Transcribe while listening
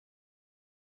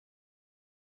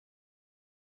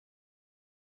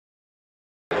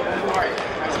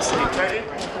Peggy?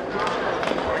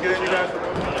 Want to get in, you guys?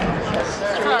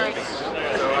 Sorry.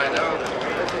 So I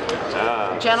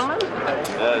know. Gentlemen?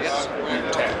 Yes.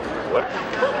 What?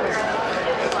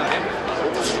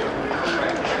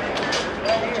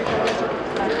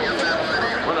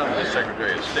 One of them is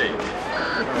Secretary of State.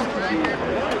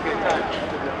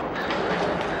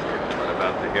 What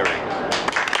about the hearing?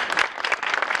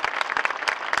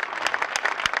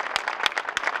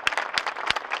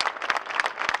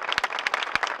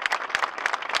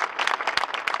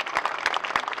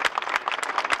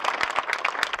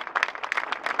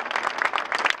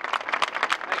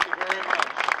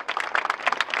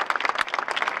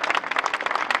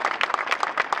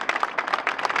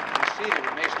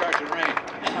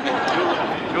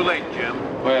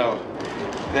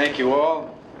 Thank you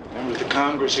all, members of the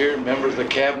Congress here, members of the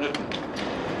Cabinet,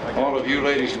 and all of you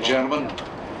ladies and gentlemen.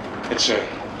 It's a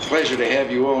pleasure to have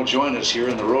you all join us here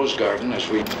in the Rose Garden as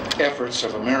we efforts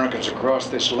of Americans across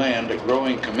this land, a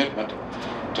growing commitment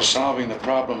to solving the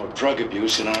problem of drug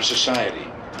abuse in our society.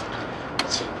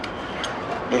 It's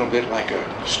a little bit like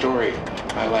a story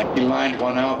I like. He lined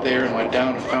one out there and went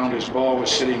down and found his ball was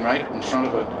sitting right in front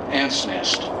of an ant's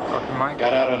nest.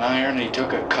 Got out an iron and he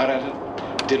took a cut at it.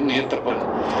 Didn't hit the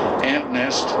ant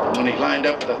nest. When he lined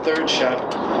up for the third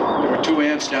shot, there were two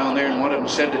ants down there, and one of them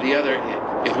said to the other,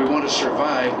 "If we want to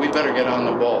survive, we better get on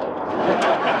the ball."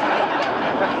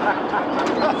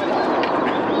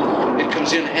 It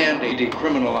comes in handy,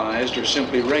 decriminalized or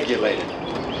simply regulated.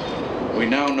 We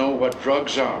now know what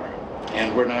drugs are,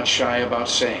 and we're not shy about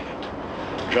saying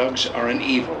it. Drugs are an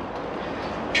evil,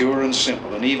 pure and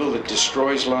simple, an evil that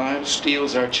destroys lives,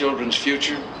 steals our children's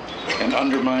future, and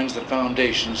undermines the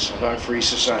foundations of our free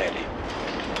society.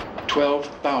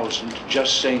 12,000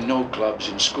 Just Say No clubs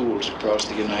in schools across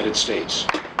the United States.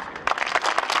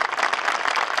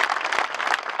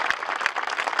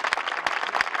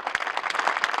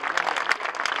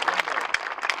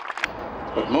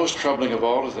 But most troubling of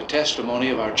all is the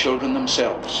testimony of our children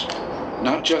themselves.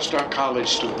 Not just our college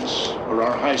students, or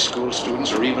our high school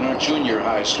students, or even our junior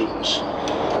high students.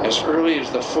 As early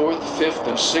as the 4th, 5th,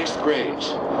 and 6th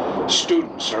grades,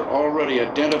 students are already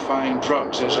identifying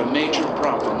drugs as a major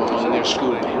problem among their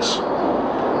schoolmates.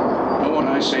 No one,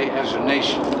 I say, as a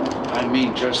nation, I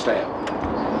mean just that.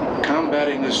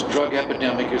 Combating this drug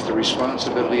epidemic is the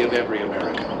responsibility of every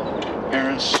American.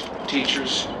 Parents,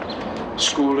 teachers,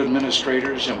 school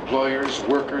administrators, employers,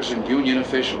 workers, and union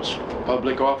officials,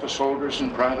 public office holders,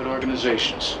 and private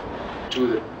organizations. Too,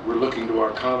 that we're looking to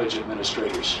our college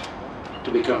administrators to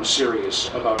become serious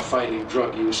about fighting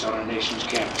drug use on our nation's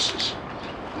campuses.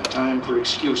 The time for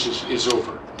excuses is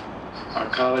over. Our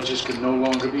colleges can no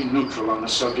longer be neutral on the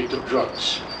subject of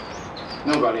drugs.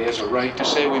 Nobody has a right to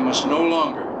say we must no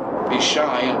longer be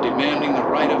shy in demanding the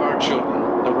right of our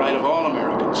children, the right of all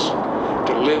Americans,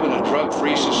 to live in a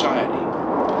drug-free society.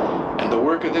 And the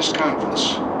work of this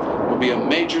conference will be a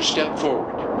major step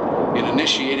forward in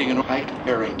initiating an Ike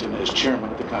Harrington as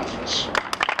chairman of the conference.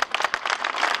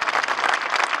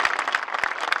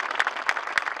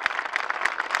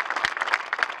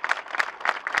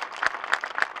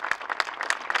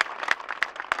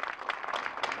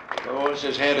 Rose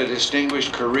has had a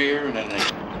distinguished career and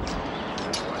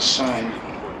signed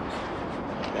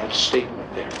that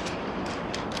statement there.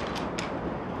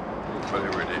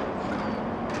 Whatever it is.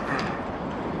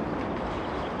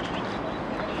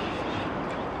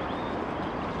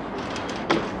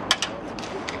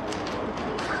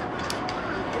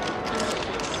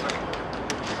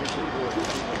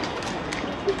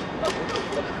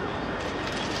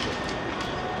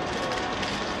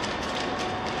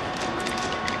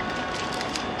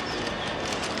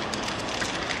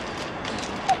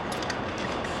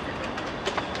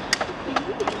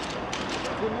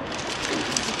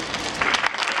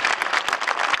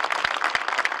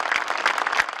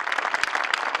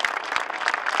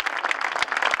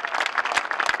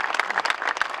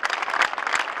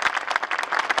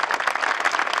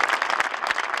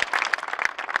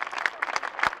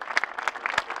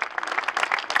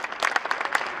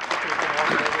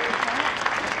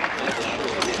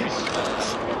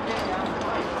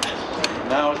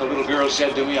 Now, as the little girl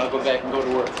said to me, I'll go back and go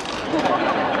to work. Mr.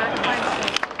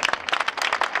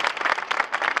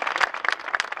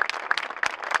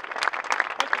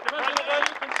 President, are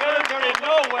you concerned? There is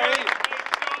no way.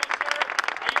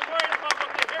 Are you worried about what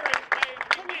the hearings may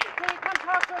mean? Can you come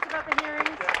talk to us about the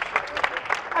hearings?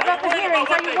 About the hearings,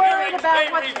 are you worried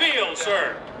about what the hearings may reveal,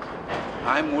 sir?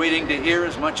 I'm waiting to hear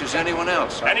as much as anyone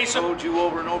else. I've told you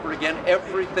over and over again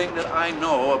everything that I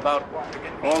know about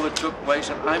all that took place,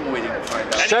 and I'm waiting to find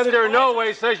out. Senator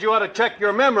Norway says you ought to check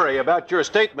your memory about your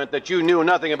statement that you knew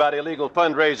nothing about illegal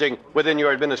fundraising within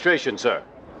your administration, sir.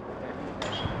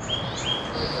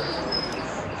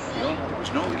 There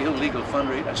was no illegal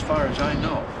fundraising as far as I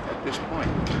know at this point.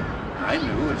 I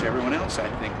knew, as everyone else I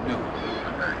think knew,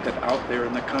 that out there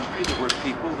in the country there were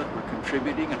people that were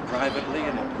contributing and privately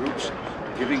and in groups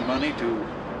giving money to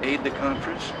aid the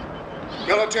Contras.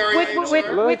 Military aid,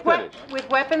 with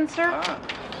weapons, sir?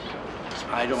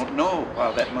 I don't know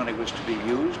how that money was to be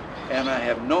used, and I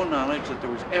have no knowledge that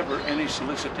there was ever any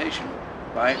solicitation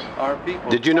by our people.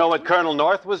 Did you know what Colonel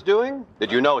North was doing?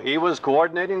 Did you know he was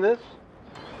coordinating this?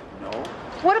 No.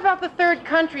 What about the third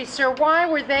country, sir? Why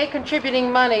were they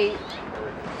contributing money?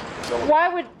 Why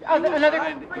would another...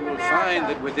 You will find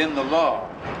that within the law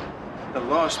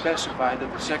specified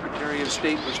that the Secretary of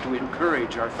State was to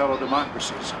encourage our fellow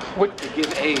democracies to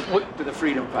give aid to the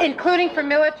freedom fighters. Including for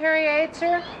military aid,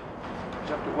 sir?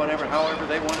 It's up to however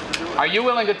they wanted to do it. Are you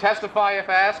willing to testify if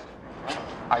asked?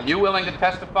 Are you willing to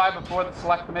testify before the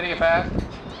Select Committee if asked?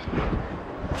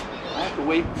 I have to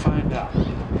wait and find out.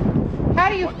 How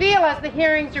do you feel as the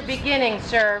hearings are beginning,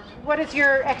 sir? What is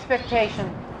your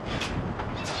expectation?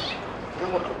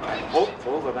 Well, I'm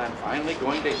hopeful that I'm finally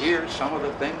going to hear some of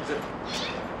the things that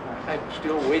I'm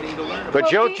still waiting to learn about. But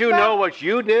don't you know what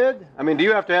you did? I mean, do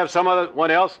you have to have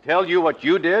someone else tell you what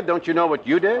you did? Don't you know what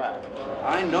you did?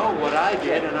 I know what I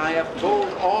did, and I have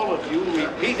told all of you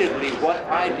repeatedly what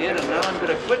I did, and now I'm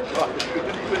going to quit talking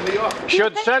in the office.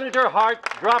 Should Senator Hart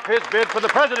drop his bid for the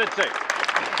presidency?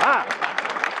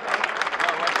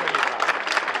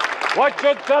 What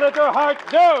should Senator Hart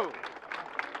do?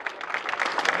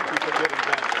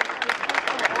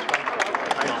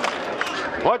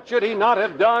 What should he not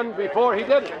have done before he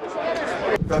did it?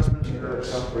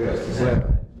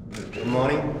 Good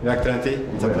morning, Your Excellency.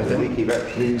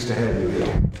 Pleased to have you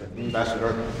here.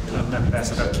 Ambassador.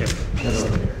 Ambassador Kim.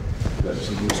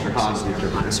 Mr. Hans,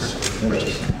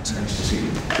 it's nice to see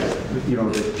you. You know,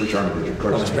 which army did you?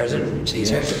 Mr. President,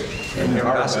 Caesar. And your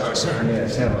ambassador, sir.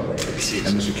 Yes, hello. And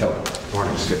Mr. Keller.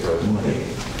 Morning, Skip Rose.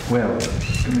 Well,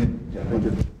 come in.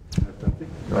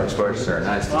 Vice President, sir.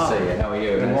 Nice to see you. How are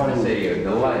you? Nice to see you.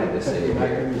 Delighted to see you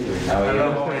here. How are you?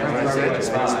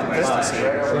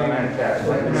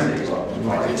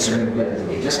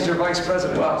 Mr. Vice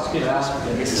President. Well, good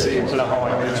to see you. Good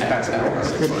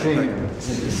seeing you.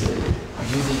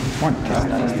 One.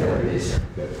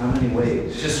 How many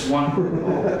ways? Just one.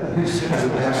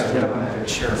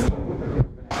 Sure.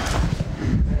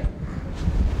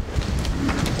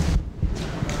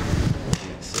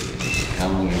 How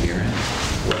long are you here?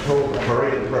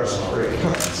 Parade press parade.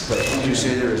 Did you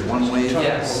say there is one way?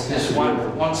 Yes, just one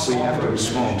So you have to be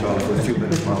small talk for a few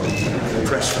minutes while the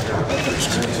press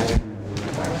service.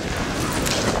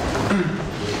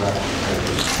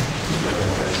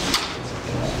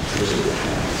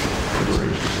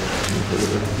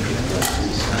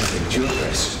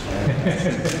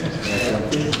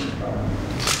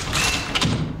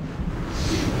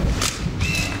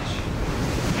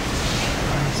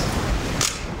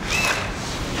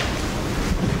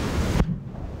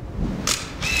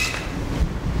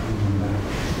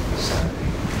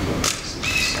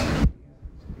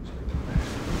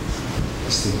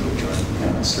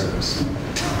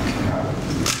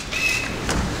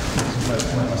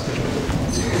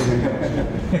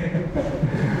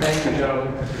 Thank you, Joe.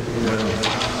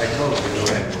 I told you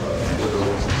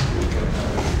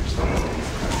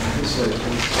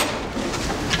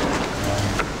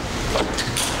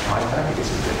I think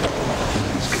it's a good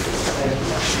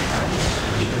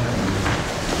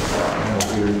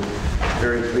We're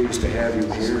very pleased to have you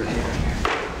here.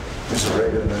 Mr.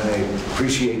 Reagan and I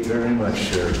appreciate very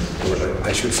much, what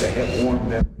I should say, have warm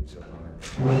memories of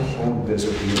our own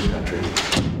visit to your country.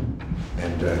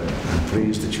 And I'm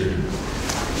pleased that you're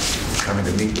coming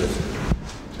to meet with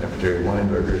Secretary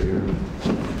Weinberger here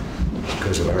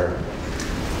because of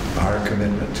our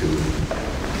commitment to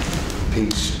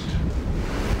peace,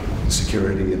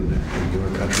 security in your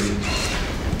country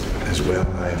as well.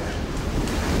 I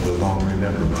will long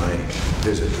remember my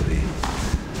visit to the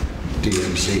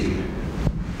DMZ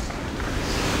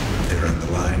there on the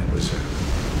line.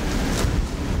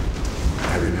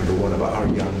 I remember one of our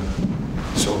young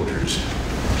soldiers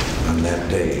on that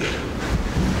day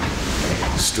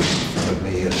stood in front of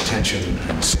me at attention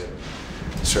and said,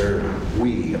 "Sir,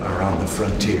 we are on the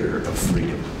frontier of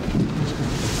freedom."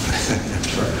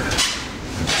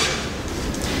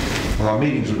 Well, our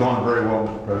meetings have gone very well,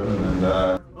 Mr. President, and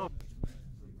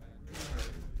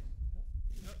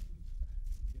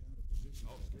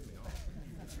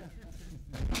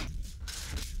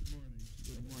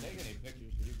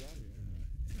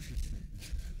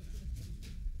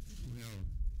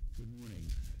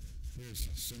there's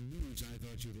some news I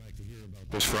thought you'd like to hear about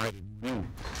this Friday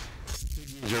morning.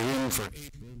 Figures are in for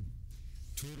April.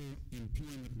 Total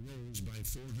employment rose by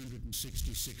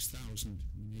 466,000 in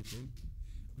April.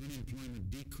 Unemployment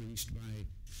decreased by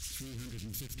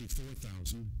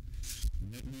 354,000.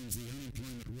 And that means the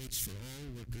unemployment rates for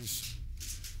all workers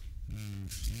and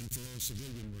for all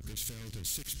civilian workers fell to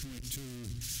 6.2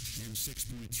 and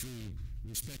 6.3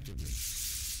 respectively.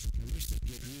 I wish they'd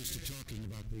get used to talking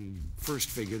about the first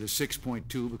figure, the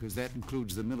 6.2, because that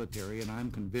includes the military, and I'm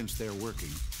convinced they're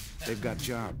working. They've got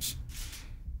jobs.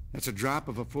 That's a drop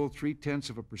of a full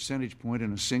 0.3 of a percentage point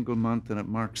in a single month, and it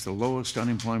marks the lowest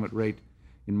unemployment rate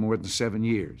in more than 7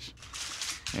 years.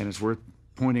 And it's worth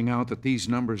pointing out that these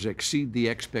numbers exceed the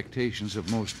expectations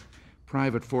of most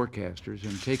private forecasters,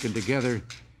 and taken together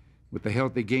with the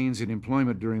healthy gains in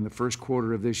employment during the first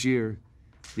quarter of this year,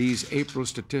 these April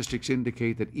statistics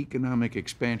indicate that economic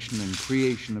expansion and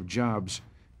creation of jobs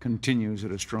continues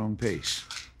at a strong pace.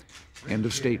 End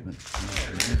of statement.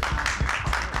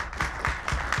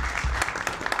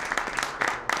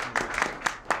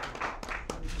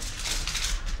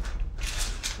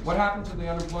 What happened to the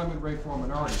unemployment rate for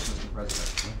minorities, Mr.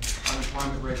 President?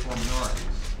 Unemployment rate for minorities.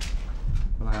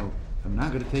 Well, I'm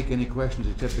not going to take any questions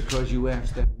except because you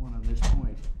asked that one on this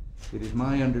point. It is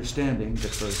my understanding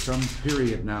that for some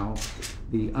period now,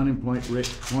 the unemployment rate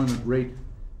for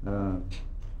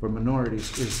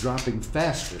minorities is dropping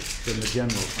faster than the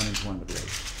general unemployment rate.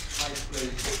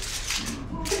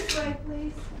 Hold this way,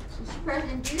 please. Mr.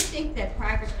 President, do you think that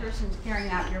private persons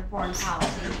carrying out your foreign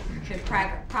policy should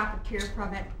profiteer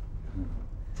from it?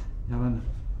 Helen,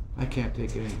 I can't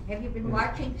take any. Have you been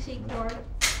watching Secord?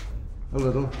 A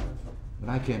little, but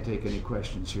I can't take any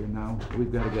questions here now.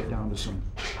 We've got to get down to some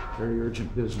very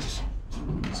urgent business.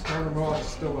 Is kyun-Won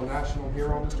still a national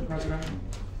hero, Mr. President?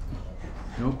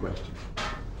 No question.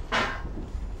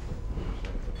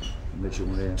 Unless you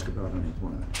want to ask about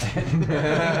unemployment.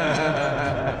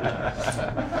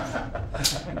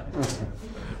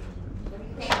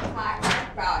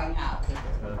 Bowing out.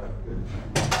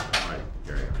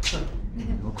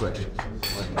 No question.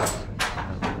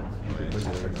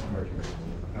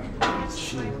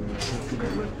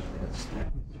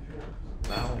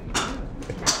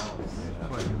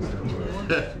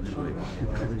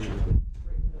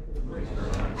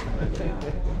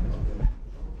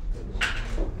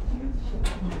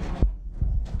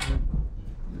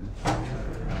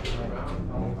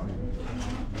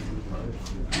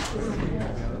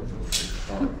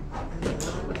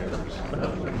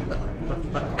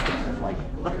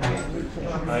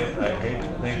 I hate to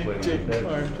think what he said.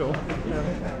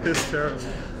 It's terrible.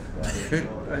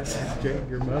 I said, Jake,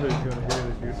 your mother's going to hear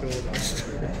that you told us.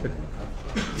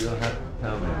 You don't have to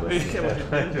tell me what he said.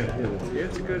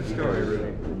 It's a good story,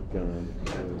 really.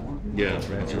 Yeah, that's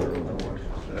right.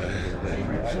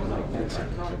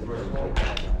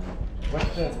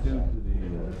 What's that do to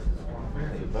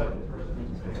the budget?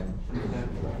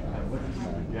 What did you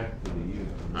project for the year?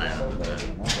 I have that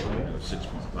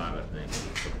 6.5, I think.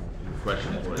 The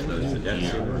question is what it does to the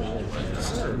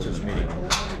year. Just meeting.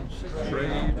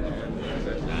 Trade.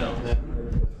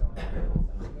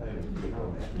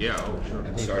 Yeah, oh, sure.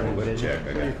 Starting with a check.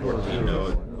 I got 14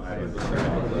 notes.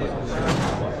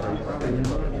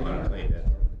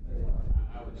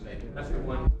 That's the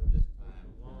one.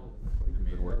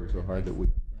 Working so hard that we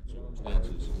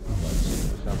circumstances.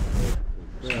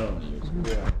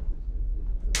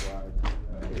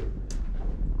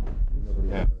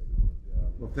 Yeah.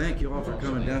 Well, thank you all for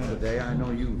coming down today. I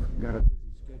know you've got a busy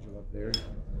schedule up there.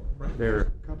 There are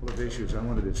a couple of issues I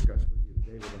want to discuss with you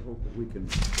today with the hope that we can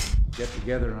get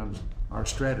together on our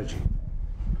strategy.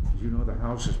 As you know, the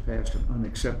House has passed an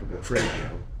unacceptable trade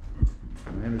bill.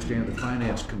 And I understand the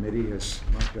Finance Committee has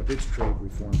marked up its trade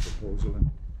reform proposal, and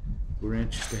we're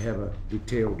anxious to have a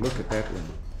detailed look at that one.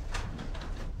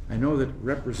 I know that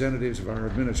representatives of our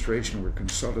administration were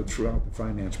consulted throughout the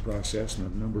finance process, and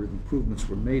a number of improvements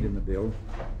were made in the bill,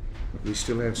 but we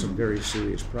still have some very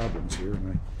serious problems here,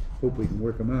 and I hope we can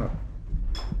work them out.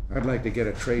 I'd like to get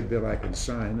a trade bill I can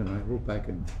sign, and I hope I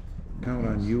can count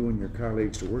on you and your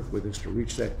colleagues to work with us to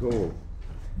reach that goal.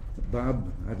 But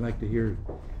Bob, I'd like to hear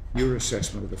your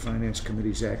assessment of the Finance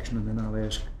Committee's action, and then I'll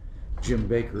ask Jim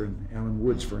Baker and Alan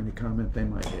Woods for any comment they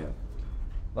might have.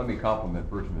 Let me compliment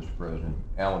first, Mr. President,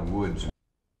 Alan Woods.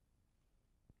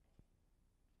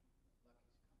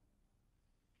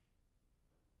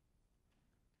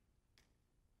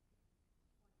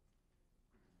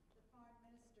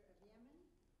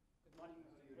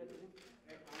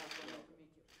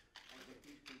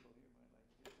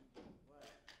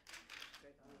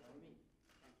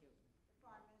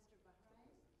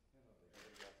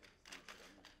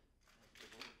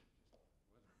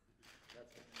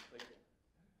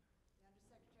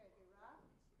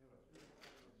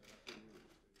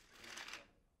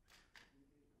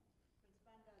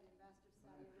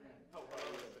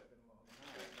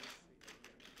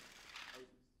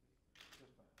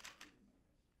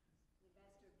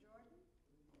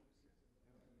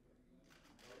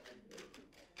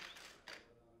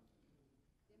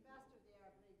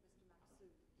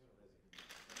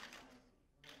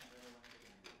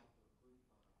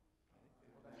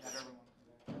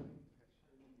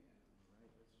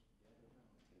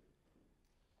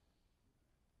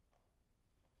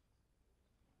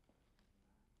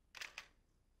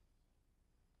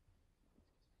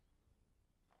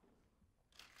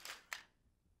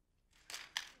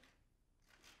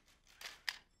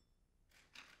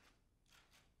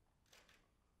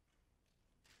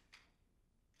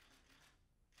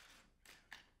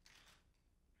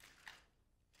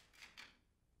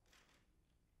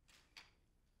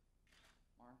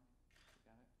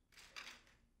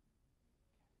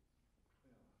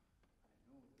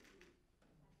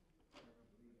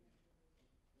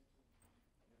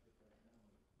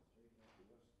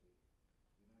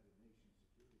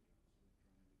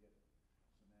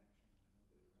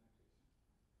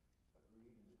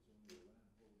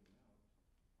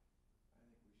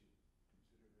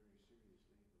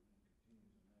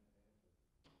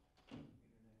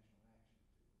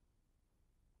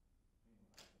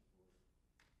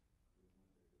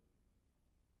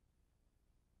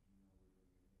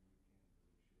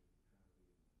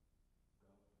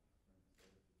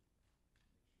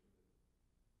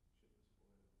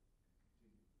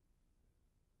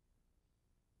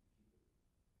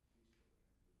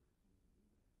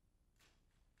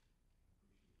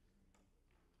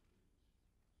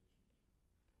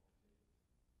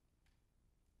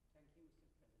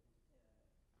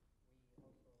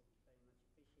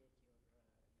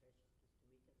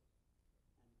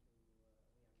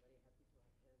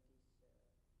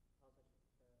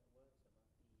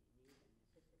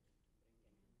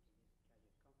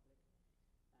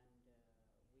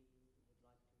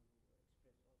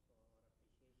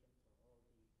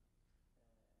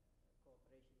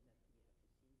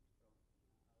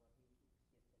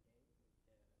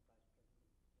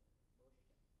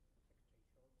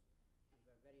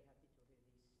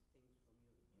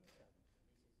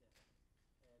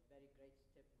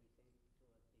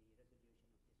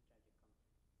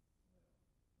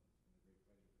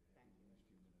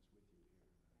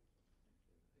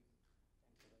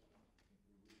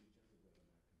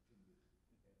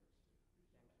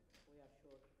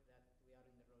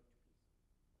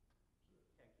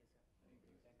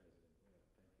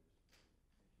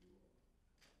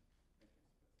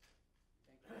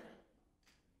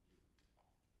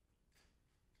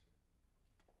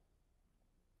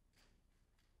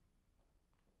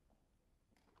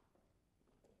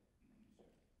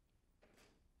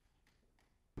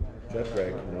 That's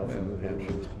right, and also New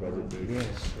Hampshire, Mr. President.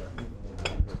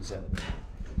 Yes.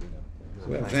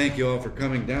 Well, thank you all for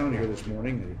coming down here this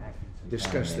morning to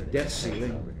discuss the debt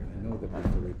ceiling. I know that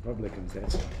for Republicans,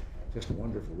 that's just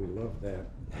wonderful. We love that.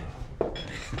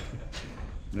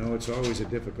 No, it's always a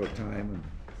difficult time, and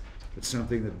it's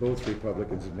something that both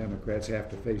Republicans and Democrats have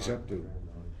to face up to.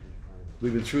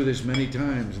 We've been through this many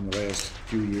times in the last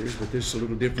few years, but this is a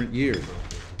little different year.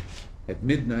 At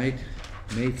midnight,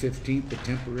 May 15th, the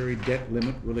temporary debt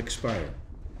limit will expire.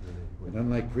 And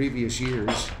unlike previous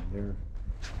years, there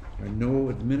are no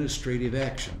administrative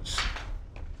actions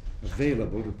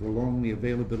available to prolong the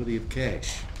availability of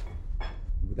cash.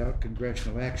 Without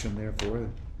congressional action, therefore,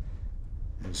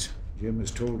 as Jim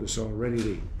has told us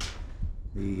already,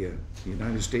 the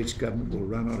United States government will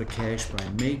run out of cash by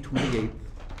May 28th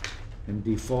and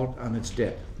default on its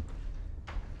debt.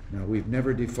 Now, we've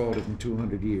never defaulted in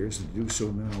 200 years, and to do so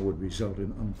now would result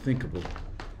in unthinkable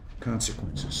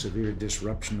consequences, severe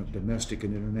disruption of domestic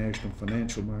and international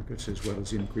financial markets, as well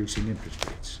as increasing interest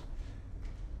rates.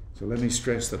 So let me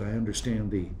stress that I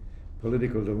understand the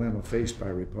political dilemma faced by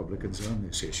Republicans on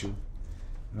this issue.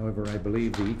 However, I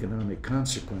believe the economic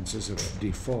consequences of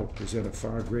default present a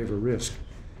far graver risk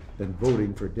than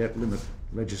voting for debt limit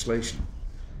legislation.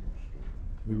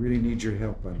 We really need your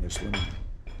help on this one.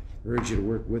 I urge you to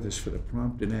work with us for the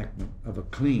prompt enactment of a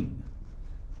clean,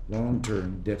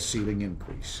 long-term debt ceiling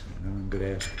increase. Now I'm going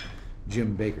to ask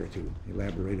Jim Baker to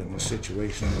elaborate on this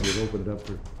situation, and we'll open it up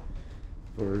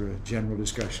for general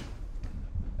discussion.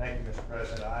 Thank you, Mr.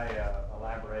 President. I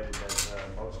elaborated, as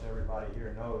most everybody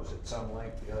here knows, at some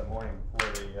length the other morning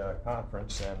before the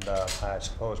conference, and I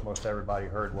suppose most everybody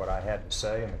heard what I had to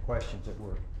say and the questions that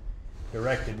were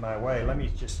directed my way. Let me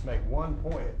just make one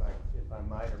point, if I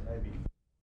might, or maybe